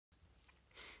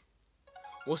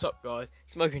What's up, guys?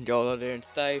 Smoking Joel here, and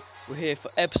today we're here for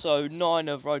episode 9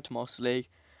 of Road to Master League.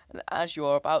 And as you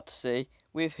are about to see,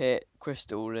 we've hit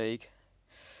Crystal League.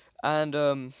 And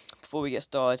before we get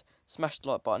started, smash the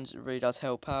like button, it really does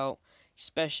help out.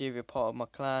 Especially if you're part of my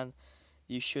clan.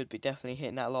 You should be definitely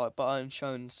hitting that like button,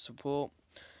 showing support.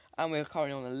 And we're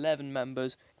currently on 11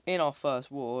 members in our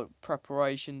first war,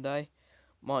 preparation day.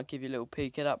 Might give you a little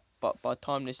peek at that, but by the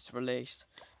time this is released,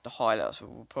 the highlights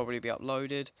will probably be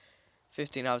uploaded.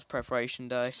 15 hours preparation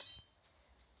day.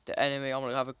 The enemy, I'm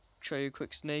going to show you a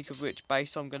quick sneak of which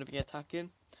base I'm going to be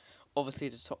attacking. Obviously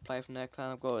the top player from their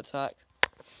clan I've got to attack.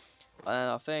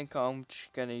 And I think I'm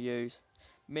just going to use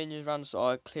minions around the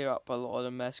side, clear up a lot of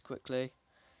the mess quickly.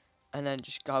 And then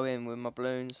just go in with my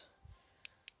balloons.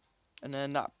 And then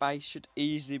that base should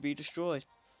easily be destroyed.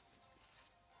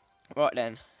 Right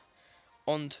then,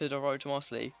 on to the Road to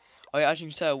Master League. As you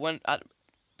can tell, when at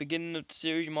beginning of the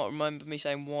series, you might remember me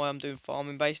saying why I'm doing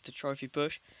farming base to trophy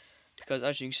push, because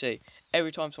as you can see,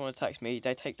 every time someone attacks me,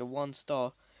 they take the 1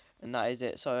 star, and that is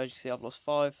it. So as you can see, I've lost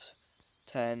 5,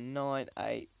 10, 9,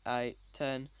 8, 8,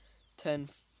 10, 10,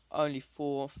 only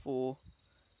 4, 4,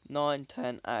 9,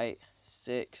 10, 8,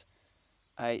 6,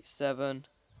 8, 7,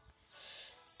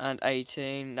 and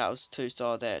 18. That was 2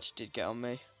 star. They actually did get on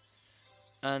me,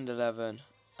 and 11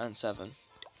 and 7.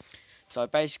 So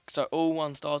basically, all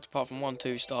 1 stars apart from 1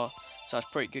 2 star. So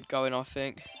that's pretty good going, I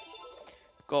think.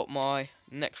 Got my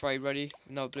next raid ready,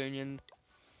 no balloon.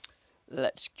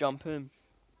 Let's jump in.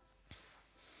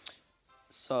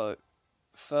 So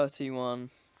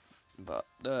 31, but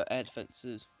the air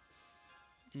defences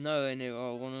nowhere near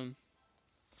where I want them.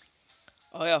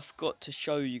 Oh yeah, I forgot to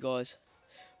show you guys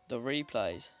the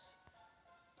replays.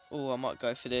 Oh, I might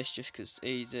go for this just because it's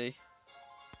easy.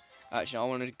 Actually, I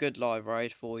wanted a good live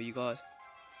raid for you guys.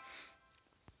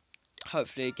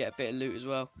 Hopefully get a bit of loot as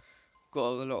well. Got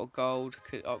a lot of gold,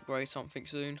 could upgrade something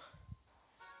soon.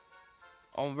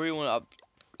 I really want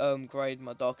to upgrade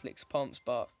my dark elixir pumps,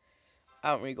 but I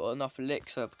haven't really got enough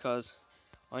elixir because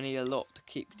I need a lot to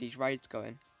keep these raids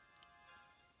going.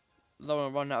 I don't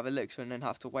want to run out of elixir and then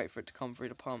have to wait for it to come through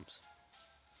the pumps.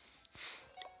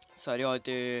 So the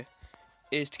idea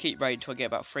is to keep raiding until I get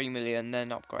about 3 million,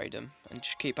 then upgrade them, and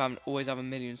just keep always have a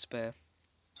million spare.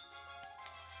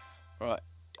 Right.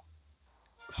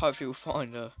 Hopefully we'll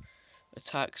find a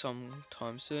attack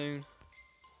sometime soon.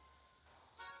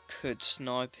 Could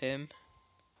snipe him,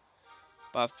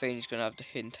 but I think he's gonna have the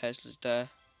hidden Teslas there.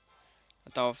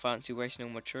 I don't fancy wasting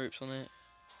all my troops on it.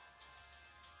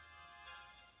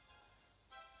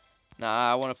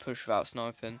 Nah, I want to push without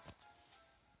sniping.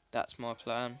 That's my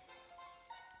plan.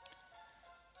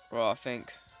 Right, I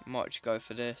think I might just go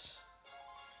for this.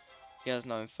 He has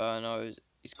no inferno.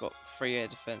 He's got 3 air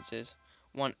defences.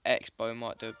 1 X-bow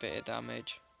might do a bit of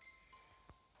damage.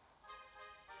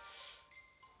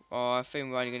 Oh, I think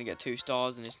we're only going to get 2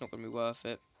 stars and it's not going to be worth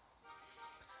it.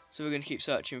 So we're going to keep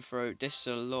searching through. This is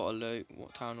a lot of loot.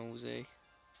 What town hall is he?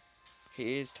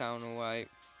 He is town hall 8.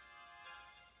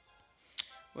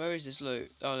 Where is this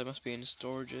loot? Oh, they must be in the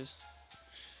storages.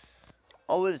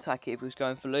 I would attack it if he was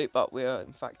going for loot, but we are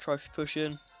in fact trophy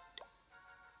pushing.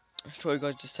 I'm sure you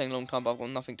guys just taking a long time, but I've got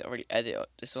nothing to really edit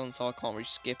this on, so I can't really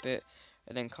skip it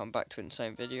and then come back to it in the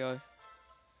same video.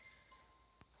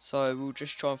 So we'll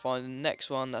just try and find the next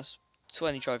one that's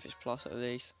 20 trophies plus at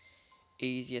least.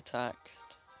 Easy attack.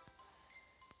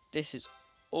 This is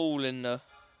all in the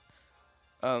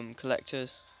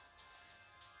collectors.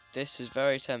 This is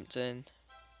very tempting.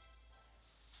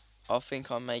 I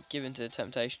think I may give in to the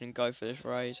temptation and go for this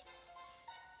raid,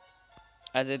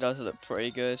 as it does look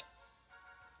pretty good.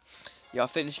 Yeah, I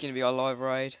think this is going to be our live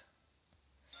raid.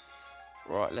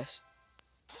 Right, let's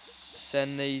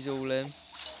send these all in.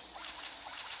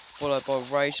 Followed by a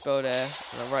rage spell there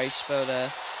and a rage spell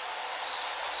there.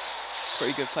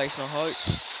 Pretty good placing, I hope.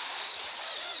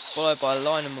 Followed by a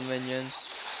line of my minions.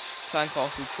 Clan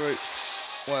castle troops,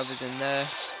 whatever's in there.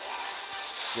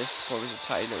 Just probably some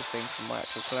tatty little things from my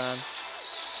actual clan.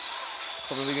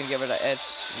 Probably going to get rid of that Ed.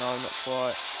 No, not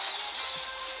quite.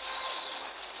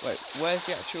 Wait, where's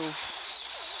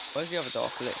the other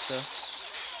dark elixir?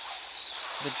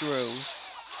 The drills.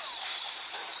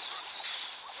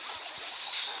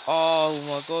 Oh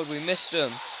my god, we missed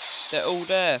them. They're all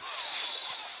there.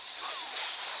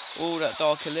 All that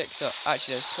dark elixir.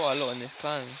 Actually, there's quite a lot in this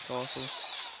clan castle.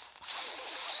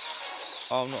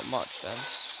 Oh, not much then.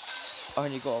 I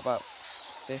only got about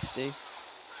 50.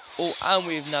 Oh, and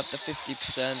we've nabbed the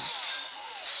 50%.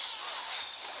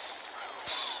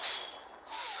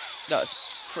 That's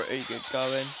pretty good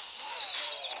going.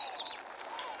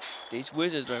 These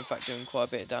wizards are in fact doing quite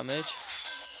a bit of damage.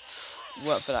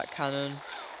 Went for that cannon.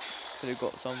 Could have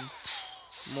got some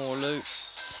more loot.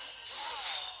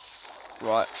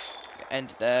 Right, end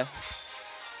it there.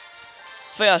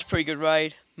 I think that's a pretty good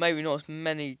raid. Maybe not as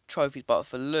many trophies, but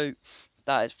for loot,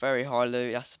 that is very high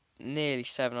loot. That's nearly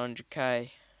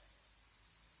 700k.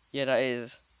 Yeah, that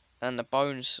is. And the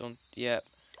bonus on, yep,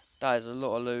 that is a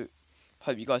lot of loot.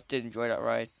 Hope you guys did enjoy that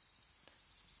raid.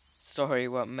 Sorry,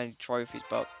 there weren't many trophies,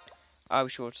 but I'll be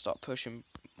sure to start pushing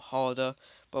harder.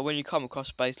 But when you come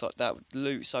across a base like that with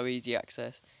loot so easy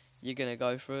access, you're gonna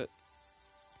go for it.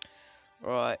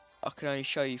 Right, I can only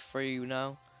show you 3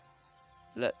 now.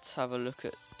 Let's have a look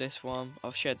at this one.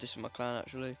 I've shared this with my clan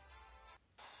actually.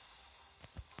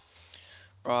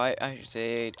 Right, as you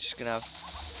see, just gonna have.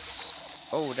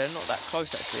 Oh, they're not that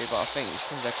close actually, but I think it's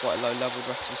because they're quite low level, the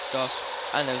rest of the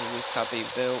stuff. And there's a roof tab being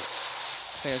built.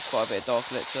 I think there's quite a bit of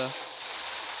dark elixir.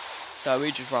 So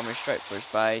we just running straight for his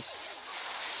base.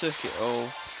 Took it all.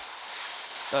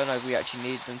 Don't know if we actually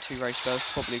need them 2 race spells,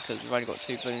 probably because we've only got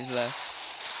 2 balloons left.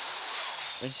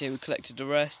 And see, we collected the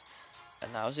rest,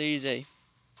 and that was easy.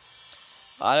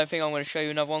 I don't think I'm going to show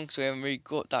you another one because we haven't really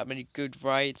got that many good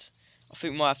raids. I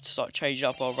think we might have to start changing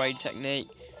up our raid technique.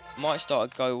 Might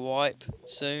start a go wipe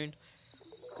soon,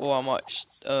 or I might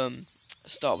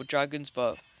start with dragons,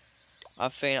 but I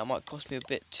think that might cost me a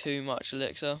bit too much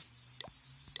elixir.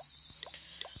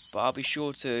 But I'll be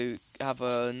sure to have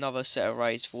another set of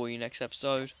raids for you next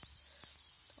episode.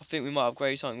 I think we might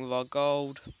upgrade something with our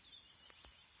gold.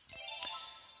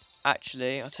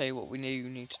 Actually, I'll tell you what we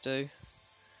need to do.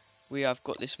 We have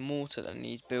got this mortar that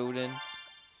needs building.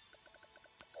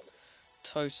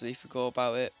 Totally forgot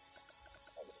about it.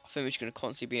 I think we're just going to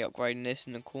constantly be upgrading this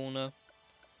in the corner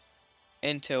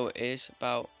until it is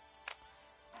about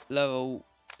level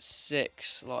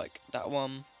 6, like that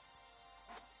one.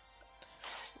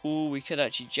 Ooh, we could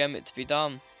actually gem it to be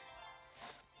done.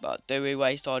 But do we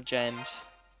waste our gems?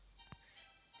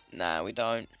 Nah, we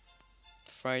don't.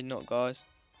 Afraid not, guys.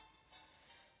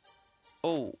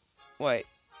 Oh, wait.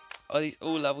 Are these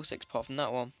all level 6 apart from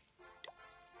that one?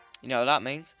 You know what that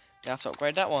means? We have to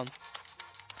upgrade that one.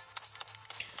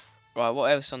 Right,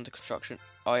 what else is under construction?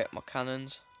 Oh yeah, my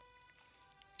cannons.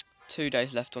 2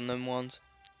 days left on them ones.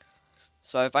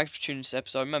 So thanks for tuning in to this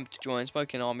episode. Remember to join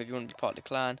SmokingArmy if you want to be part of the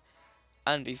clan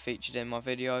and be featured in my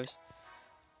videos.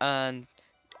 And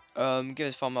give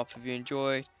us a thumb up if you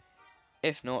enjoyed.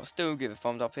 If not, still give a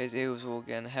thumbs up, it was all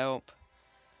going to help.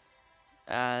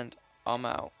 And I'm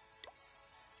out.